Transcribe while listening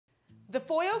The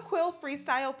Foil Quill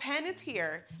Freestyle Pen is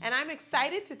here, and I'm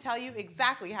excited to tell you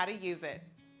exactly how to use it.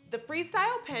 The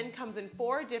Freestyle Pen comes in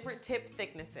 4 different tip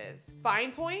thicknesses: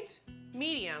 fine point,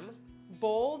 medium,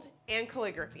 bold, and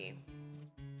calligraphy.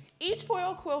 Each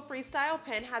Foil Quill Freestyle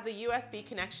Pen has a USB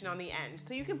connection on the end,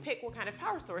 so you can pick what kind of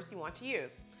power source you want to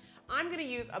use. I'm going to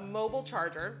use a mobile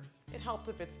charger. It helps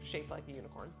if it's shaped like a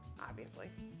unicorn, obviously.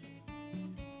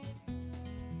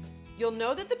 You'll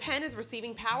know that the pen is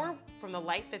receiving power from the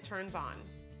light that turns on.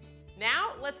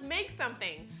 Now, let's make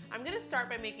something. I'm going to start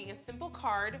by making a simple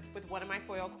card with one of my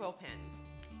Foil Quill pens.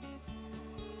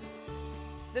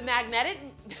 The magnetic,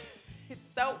 it's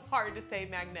so hard to say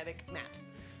magnetic mat.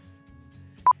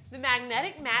 The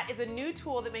magnetic mat is a new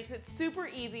tool that makes it super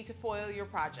easy to foil your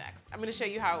projects. I'm going to show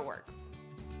you how it works.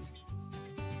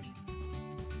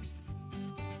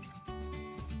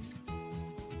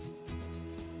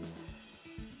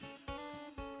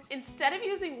 Instead of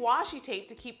using washi tape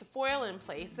to keep the foil in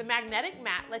place, the magnetic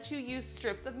mat lets you use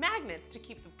strips of magnets to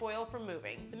keep the foil from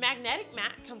moving. The magnetic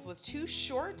mat comes with 2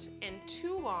 short and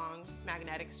 2 long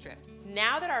magnetic strips.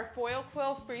 Now that our Foil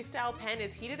Quill Freestyle Pen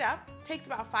is heated up, takes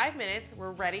about 5 minutes,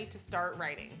 we're ready to start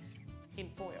writing in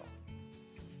foil.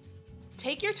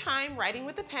 Take your time writing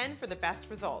with the pen for the best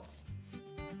results.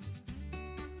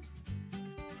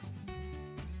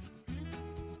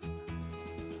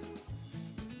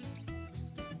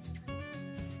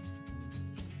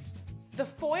 The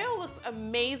foil looks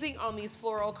amazing on these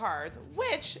floral cards,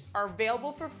 which are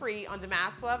available for free on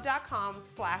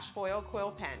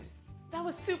damasklove.com/foilquillpen. That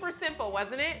was super simple,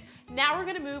 wasn't it? Now we're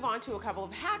gonna move on to a couple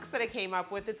of hacks that I came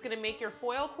up with that's gonna make your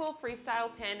Foil Quill Freestyle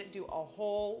Pen do a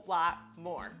whole lot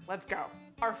more. Let's go.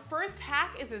 Our first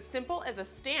hack is as simple as a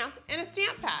stamp and a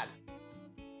stamp pad.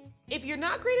 If you're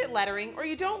not great at lettering or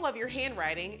you don't love your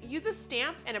handwriting, use a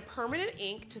stamp and a permanent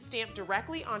ink to stamp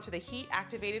directly onto the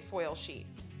heat-activated foil sheet.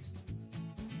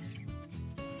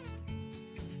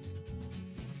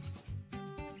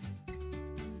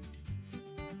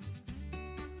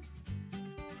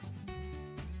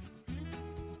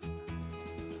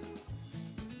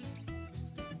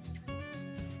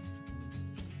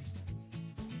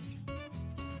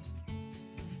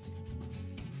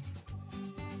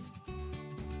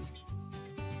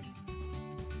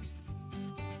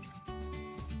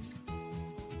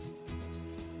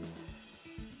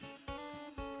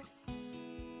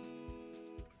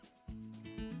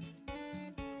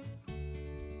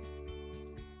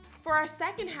 For our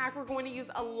second hack, we're going to use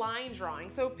a line drawing.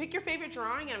 So pick your favorite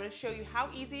drawing and I'm going to show you how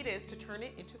easy it is to turn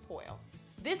it into foil.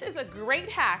 This is a great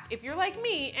hack if you're like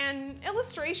me and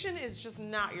illustration is just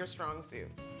not your strong suit.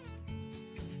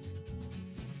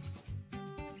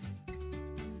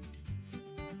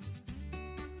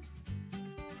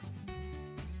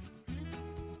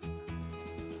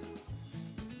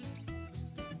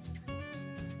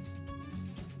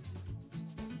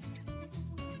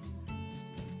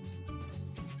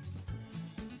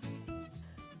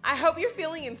 I hope you're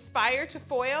feeling inspired to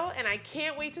foil, and I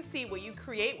can't wait to see what you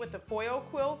create with the Foil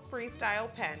Quill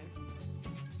Freestyle Pen.